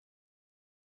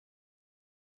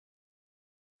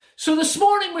So this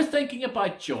morning we're thinking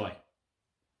about joy.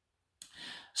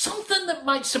 Something that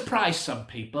might surprise some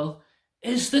people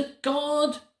is that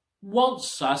God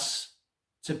wants us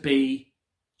to be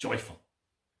joyful.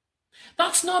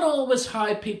 That's not always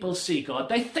how people see God.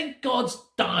 They think God's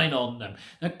down on them.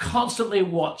 They're constantly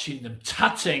watching them,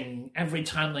 tutting every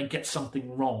time they get something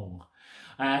wrong.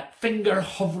 Finger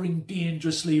hovering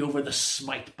dangerously over the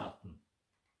smite button.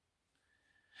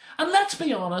 And let's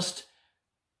be honest,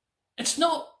 it's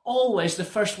not always the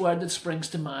first word that springs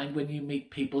to mind when you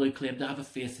meet people who claim to have a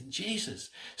faith in Jesus.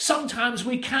 Sometimes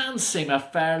we can seem a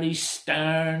fairly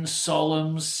stern,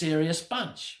 solemn, serious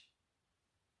bunch.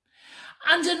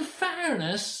 And in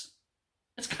fairness,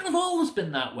 it's kind of always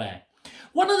been that way.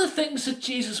 One of the things that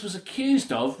Jesus was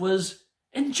accused of was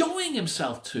enjoying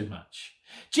himself too much.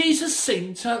 Jesus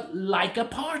seemed to like a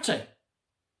party.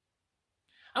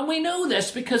 And we know this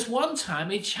because one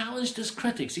time he challenged his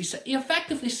critics. He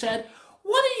effectively said,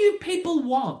 "What do you people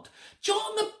want?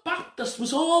 John the Baptist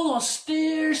was all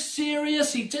austere,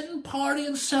 serious. He didn't party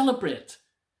and celebrate.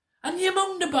 And you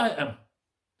moaned about him.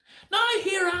 Now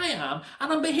here I am,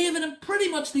 and I'm behaving in pretty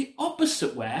much the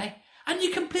opposite way, and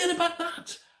you complain about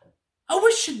that. I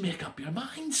wish you'd make up your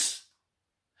minds."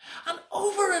 And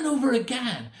over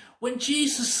again, when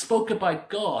Jesus spoke about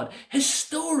God, his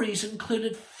stories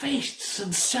included feasts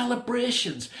and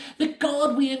celebrations. The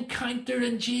God we encounter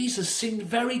in Jesus seemed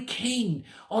very keen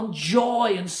on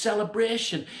joy and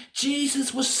celebration.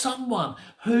 Jesus was someone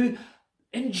who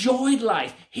enjoyed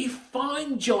life. He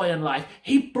found joy in life.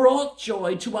 He brought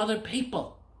joy to other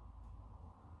people.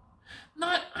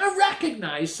 Now, I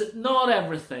recognise that not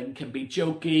everything can be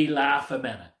jokey, laugh a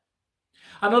minute.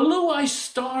 And although I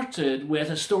started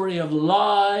with a story of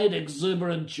loud,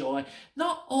 exuberant joy,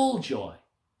 not all joy,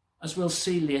 as we'll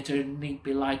see later, need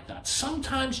be like that.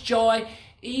 Sometimes joy,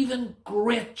 even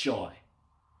great joy,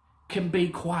 can be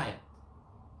quiet.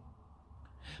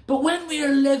 But when we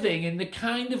are living in the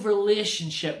kind of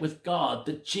relationship with God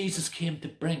that Jesus came to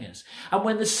bring us, and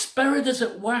when the Spirit is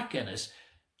at work in us,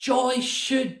 joy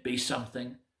should be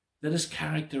something that is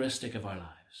characteristic of our lives.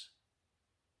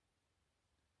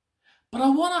 But I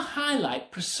want to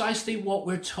highlight precisely what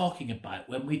we're talking about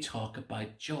when we talk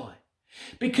about joy.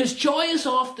 Because joy is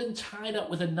often tied up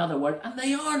with another word, and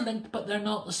they are linked, but they're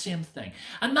not the same thing.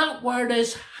 And that word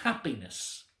is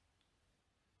happiness.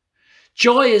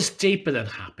 Joy is deeper than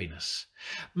happiness.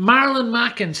 Marilyn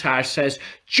McIntyre says,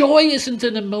 joy isn't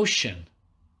an emotion.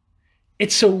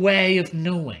 It's a way of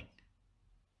knowing.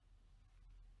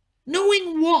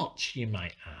 Knowing what, you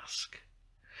might ask?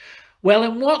 Well,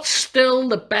 in what's still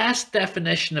the best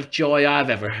definition of joy I've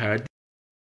ever heard,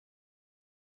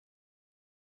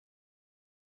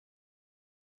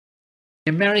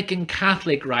 the American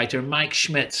Catholic writer Mike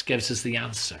Schmitz gives us the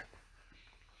answer.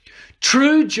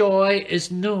 True joy is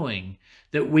knowing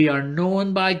that we are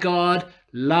known by God,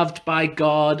 loved by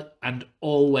God, and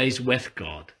always with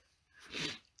God.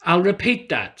 I'll repeat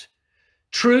that.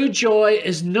 True joy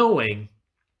is knowing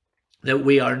that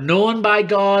we are known by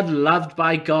God, loved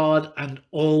by God, and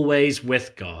always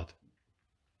with God.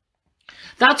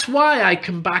 That's why I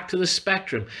come back to the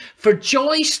spectrum. For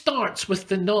joy starts with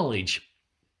the knowledge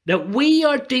that we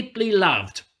are deeply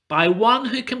loved by one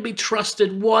who can be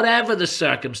trusted whatever the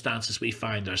circumstances we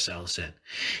find ourselves in.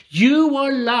 You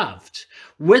are loved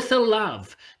with a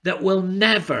love that will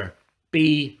never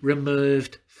be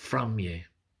removed from you.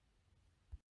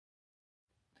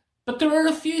 But there are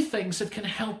a few things that can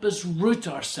help us root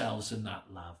ourselves in that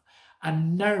love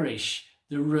and nourish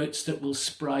the roots that will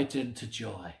sprout into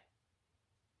joy.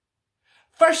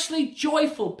 Firstly,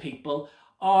 joyful people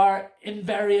are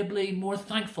invariably more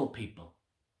thankful people.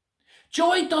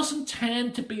 Joy doesn't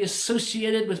tend to be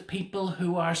associated with people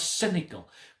who are cynical,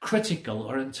 critical,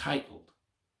 or entitled.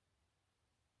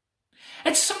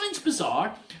 It sounds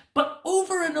bizarre, but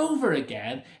over and over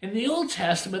again in the Old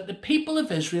Testament, the people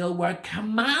of Israel were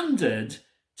commanded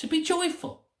to be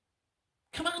joyful.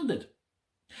 Commanded.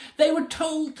 They were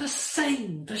told to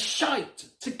sing, to shout,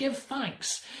 to give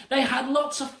thanks. They had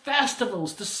lots of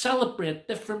festivals to celebrate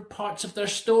different parts of their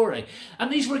story.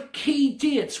 And these were key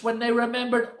dates when they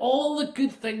remembered all the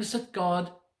good things that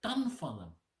God done for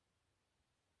them.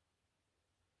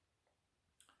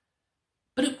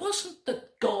 But it wasn't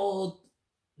that God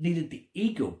needed the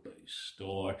ego boost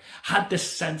or had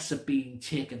this sense of being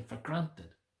taken for granted.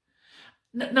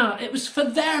 No, it was for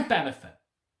their benefit.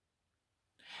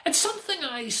 It's something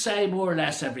I say more or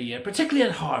less every year, particularly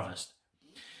at harvest.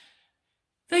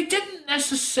 They didn't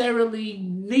necessarily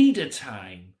need a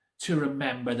time to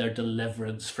remember their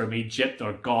deliverance from Egypt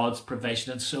or God's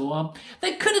provision and so on.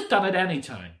 They could have done it any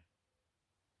time.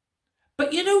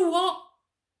 But you know what?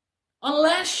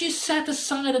 unless you set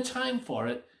aside a time for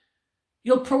it,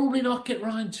 you'll probably not get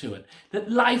round to it.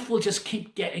 That life will just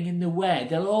keep getting in the way.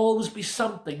 There'll always be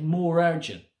something more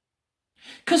urgent.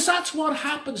 Because that's what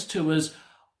happens to us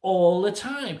all the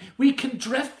time. We can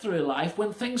drift through life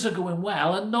when things are going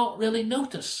well and not really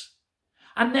notice.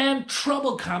 And then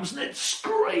trouble comes and it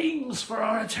screams for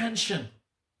our attention.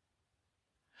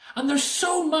 And there's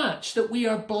so much that we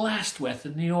are blessed with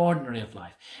in the ordinary of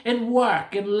life. In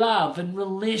work, in love, in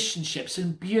relationships,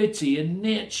 in beauty, in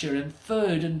nature, in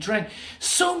food and drink.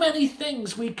 So many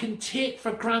things we can take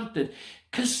for granted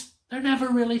because they're never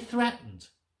really threatened.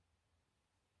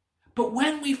 But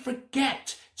when we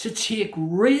forget to take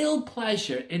real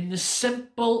pleasure in the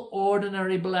simple,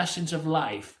 ordinary blessings of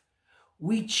life,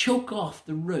 we choke off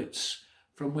the roots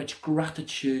from which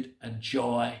gratitude and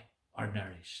joy are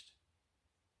nourished.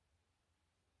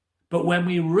 But when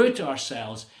we root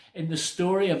ourselves in the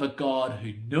story of a God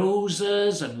who knows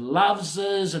us and loves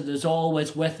us and is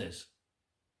always with us,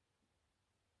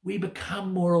 we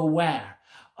become more aware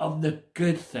of the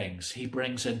good things he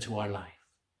brings into our life.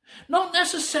 Not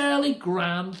necessarily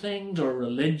grand things or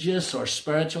religious or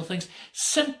spiritual things,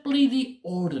 simply the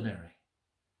ordinary.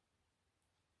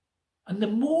 And the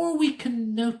more we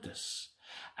can notice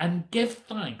and give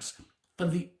thanks for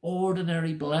the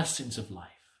ordinary blessings of life,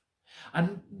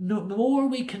 and the more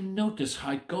we can notice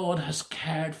how God has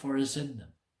cared for us in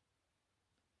them,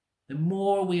 the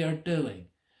more we are doing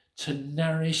to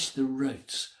nourish the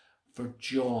roots for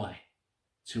joy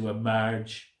to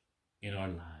emerge in our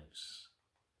lives.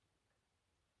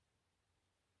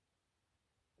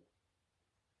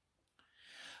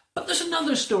 But there's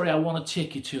another story I want to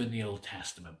take you to in the Old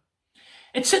Testament.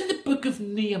 It's in the book of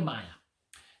Nehemiah,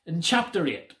 in chapter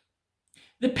 8.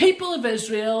 The people of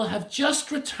Israel have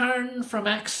just returned from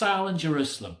exile in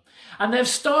Jerusalem, and they've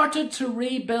started to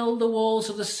rebuild the walls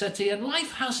of the city, and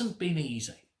life hasn't been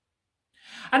easy.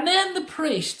 And then the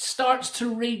priest starts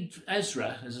to read,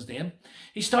 Ezra is his name,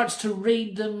 he starts to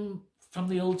read them from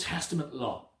the Old Testament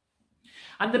law.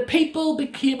 And the people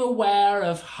became aware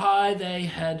of how they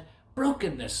had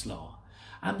broken this law,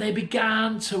 and they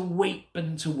began to weep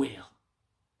and to wail.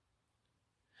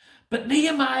 But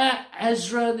Nehemiah,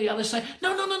 Ezra, and the others say,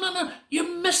 no,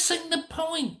 you're missing the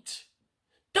point.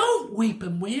 Don't weep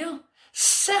and wail.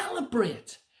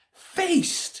 Celebrate.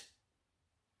 Feast.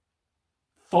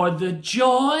 For the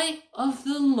joy of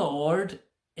the Lord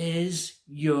is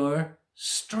your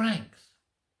strength.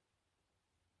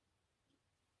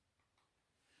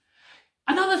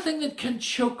 Another thing that can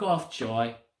choke off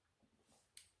joy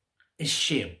is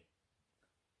shame.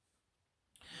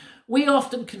 We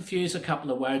often confuse a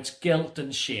couple of words, guilt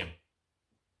and shame.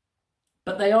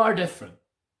 But they are different.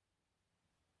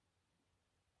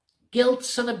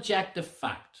 Guilt's an objective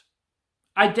fact.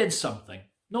 I did something,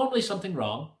 normally something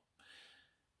wrong.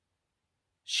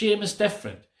 Shame is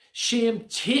different. Shame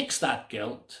takes that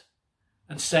guilt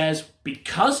and says,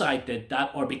 because I did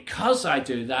that or because I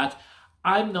do that,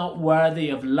 I'm not worthy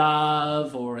of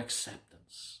love or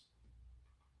acceptance.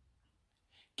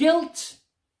 Guilt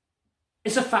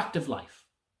is a fact of life.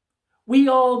 We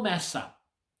all mess up.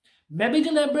 Maybe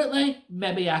deliberately,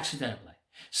 maybe accidentally.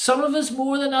 Some of us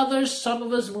more than others, some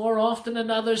of us more often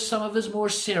than others, some of us more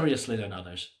seriously than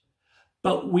others.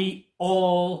 But we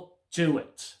all do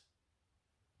it.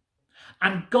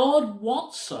 And God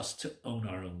wants us to own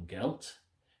our own guilt,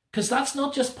 because that's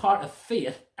not just part of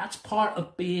faith, that's part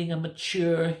of being a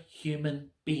mature human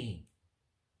being.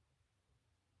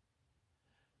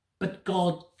 But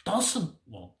God doesn't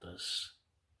want us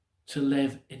to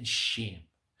live in shame.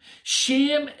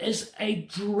 Shame is a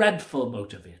dreadful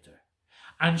motivator,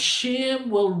 and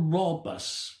shame will rob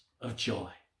us of joy.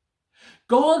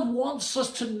 God wants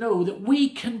us to know that we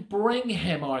can bring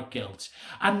him our guilt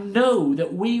and know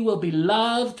that we will be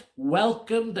loved,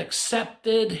 welcomed,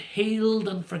 accepted, healed,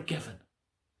 and forgiven.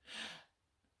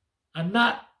 And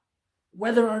that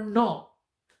whether or not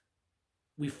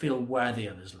we feel worthy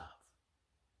of his love.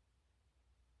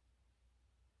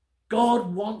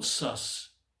 God wants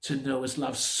us to know his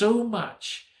love so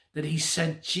much that he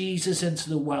sent Jesus into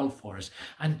the world for us.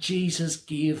 And Jesus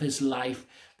gave his life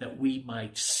that we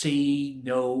might see,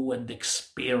 know, and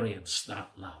experience that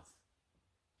love.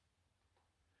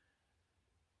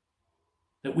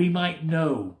 That we might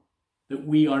know that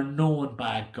we are known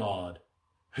by a God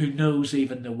who knows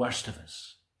even the worst of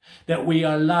us. That we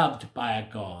are loved by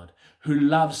a God who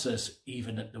loves us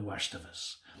even at the worst of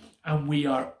us. And we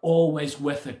are always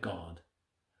with a God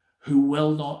who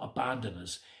will not abandon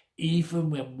us,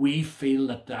 even when we feel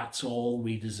that that's all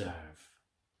we deserve.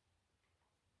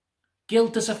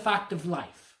 Guilt is a fact of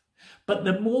life. But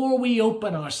the more we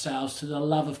open ourselves to the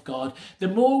love of God, the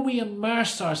more we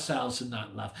immerse ourselves in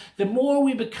that love, the more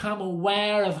we become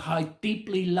aware of how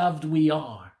deeply loved we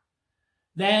are,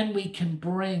 then we can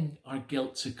bring our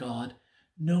guilt to God,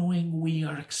 knowing we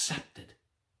are accepted.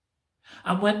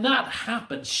 And when that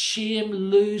happens, shame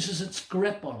loses its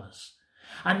grip on us.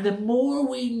 And the more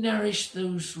we nourish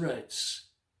those roots,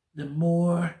 the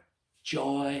more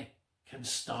joy can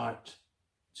start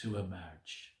to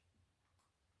emerge.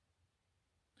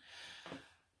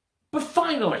 But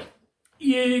finally,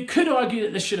 you could argue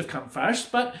that this should have come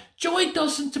first, but joy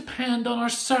doesn't depend on our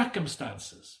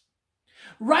circumstances.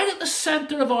 Right at the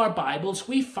centre of our Bibles,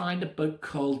 we find a book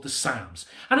called the Psalms,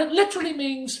 and it literally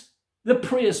means the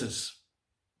praises.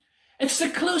 It's the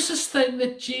closest thing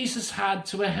that Jesus had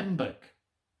to a hymn book.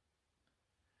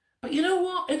 But you know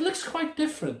what? It looks quite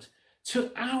different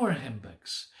to our hymn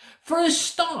books. For a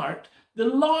start, the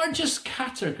largest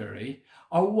category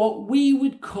are what we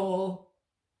would call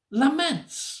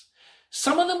laments.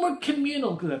 Some of them were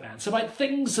communal laments about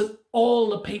things that all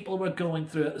the people were going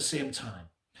through at the same time.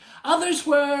 Others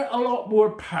were a lot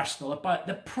more personal, about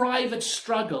the private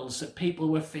struggles that people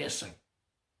were facing.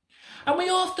 And we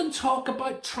often talk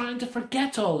about trying to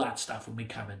forget all that stuff when we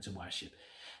come into worship.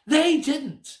 They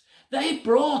didn't. They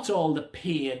brought all the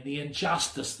pain, the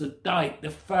injustice, the doubt, the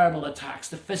verbal attacks,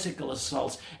 the physical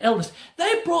assaults, illness.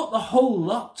 They brought the whole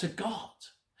lot to God.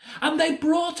 And they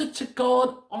brought it to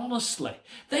God honestly.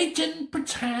 They didn't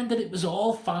pretend that it was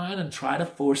all fine and try to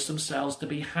force themselves to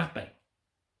be happy.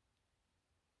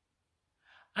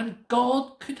 And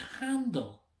God could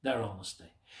handle their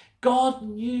honesty. God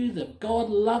knew them. God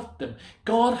loved them.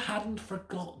 God hadn't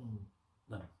forgotten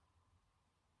them.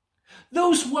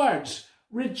 Those words,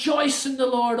 rejoice in the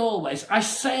Lord always. I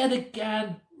say it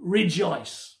again,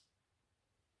 rejoice.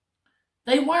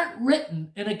 They weren't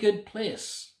written in a good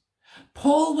place.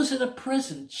 Paul was in a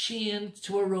prison chained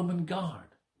to a Roman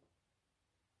guard.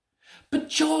 But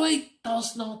joy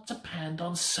does not depend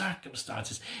on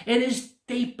circumstances. It is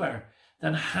deeper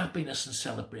than happiness and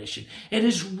celebration. It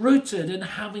is rooted in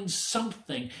having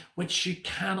something which you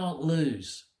cannot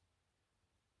lose: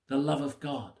 the love of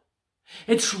God.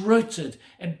 It's rooted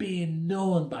in being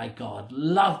known by God,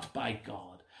 loved by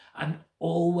God, and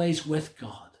always with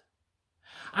God.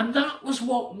 And that was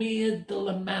what made the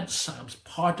Lament Psalms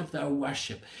part of their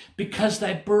worship, because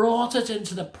they brought it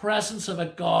into the presence of a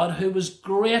God who was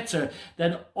greater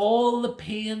than all the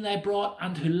pain they brought,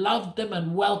 and who loved them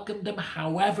and welcomed them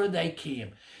however they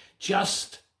came,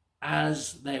 just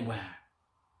as they were.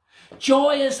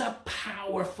 Joy is a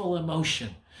powerful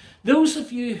emotion. Those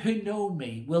of you who know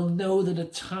me will know that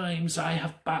at times I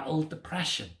have battled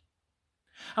depression.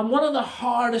 And one of the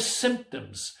hardest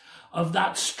symptoms of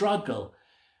that struggle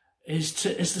is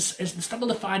the struggle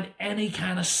to find any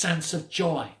kind of sense of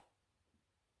joy.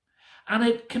 And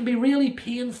it can be really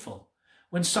painful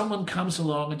when someone comes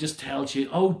along and just tells you,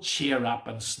 oh, cheer up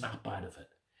and snap out of it.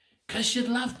 Because you'd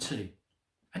love to,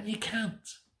 and you can't.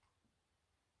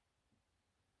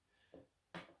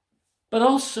 But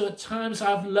also at times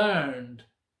I've learned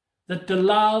that the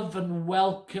love and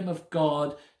welcome of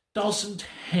God doesn't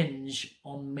hinge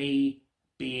on me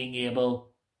being able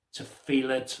to feel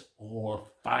it or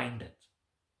find it.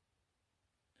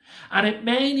 And it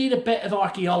may need a bit of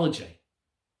archaeology,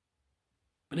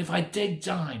 but if I dig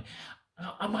down,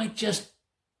 I might just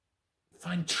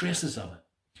find traces of it.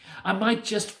 I might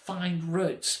just find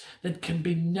roots that can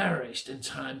be nourished in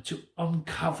time to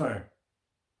uncover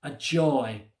a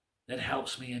joy that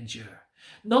helps me endure.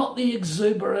 Not the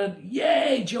exuberant,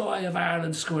 yay, joy of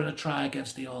Ireland scoring a try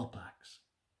against the All Blacks.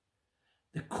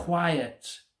 The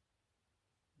quiet,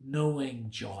 knowing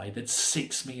joy that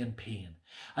seeks me in pain.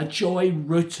 A joy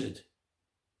rooted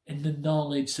in the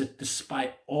knowledge that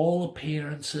despite all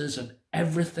appearances and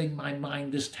everything my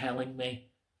mind is telling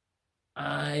me,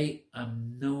 I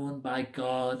am known by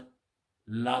God,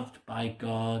 loved by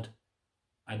God,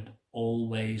 and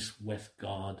always with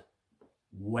God,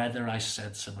 whether I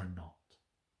sense him or not.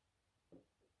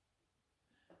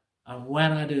 And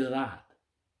when I do that,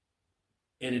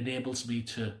 it enables me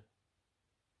to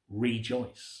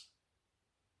rejoice,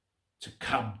 to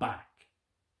come back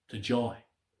to joy.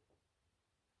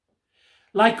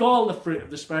 Like all the fruit of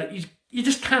the Spirit, you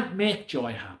just can't make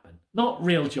joy happen. Not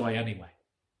real joy anyway.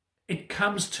 It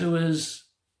comes to us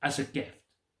as a gift.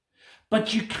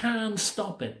 But you can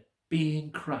stop it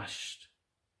being crushed.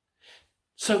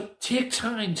 So take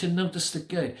time to notice the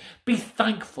good. Be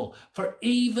thankful for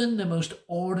even the most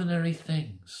ordinary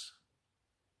things.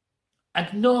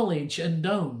 Acknowledge and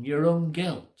own your own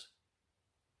guilt.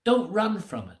 Don't run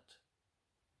from it,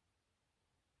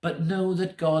 but know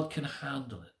that God can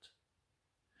handle it.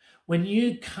 When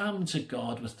you come to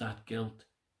God with that guilt,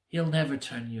 he'll never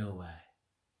turn you away.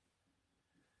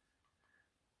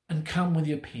 And come with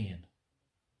your pain.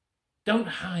 Don't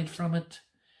hide from it.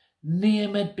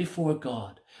 Name it before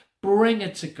God. Bring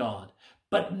it to God.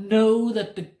 But know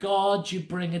that the God you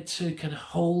bring it to can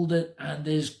hold it and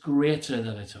is greater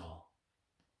than it all.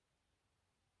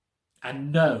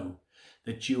 And know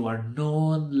that you are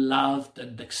known, loved,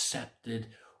 and accepted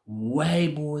way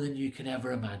more than you can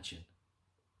ever imagine.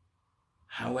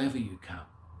 However you come,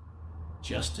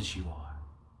 just as you are.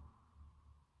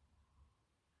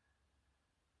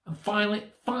 And finally,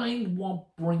 find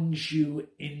what brings you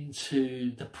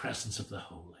into the presence of the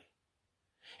holy.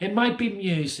 It might be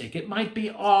music, it might be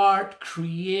art,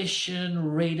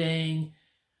 creation, reading.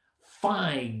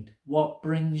 Find what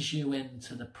brings you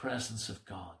into the presence of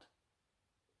God.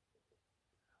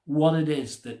 What it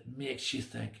is that makes you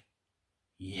think,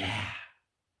 yeah,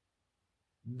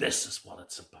 this is what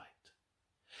it's about.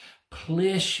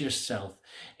 Place yourself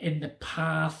in the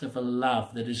path of a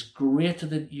love that is greater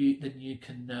than you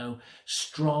can know,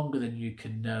 stronger than you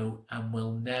can know, and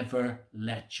will never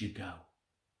let you go.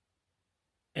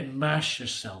 Immerse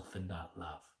yourself in that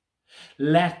love.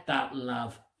 Let that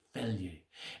love fill you.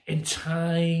 In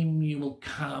time, you will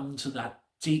come to that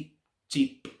deep,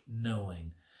 deep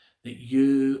knowing that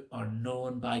you are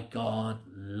known by God,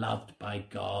 loved by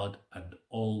God, and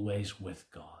always with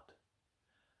God.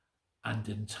 And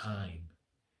in time,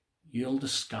 you'll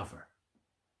discover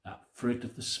that fruit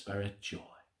of the Spirit, joy,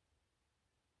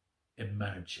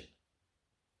 emerging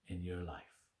in your life.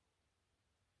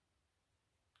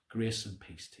 Grace and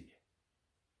peace to you.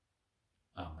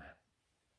 Amen.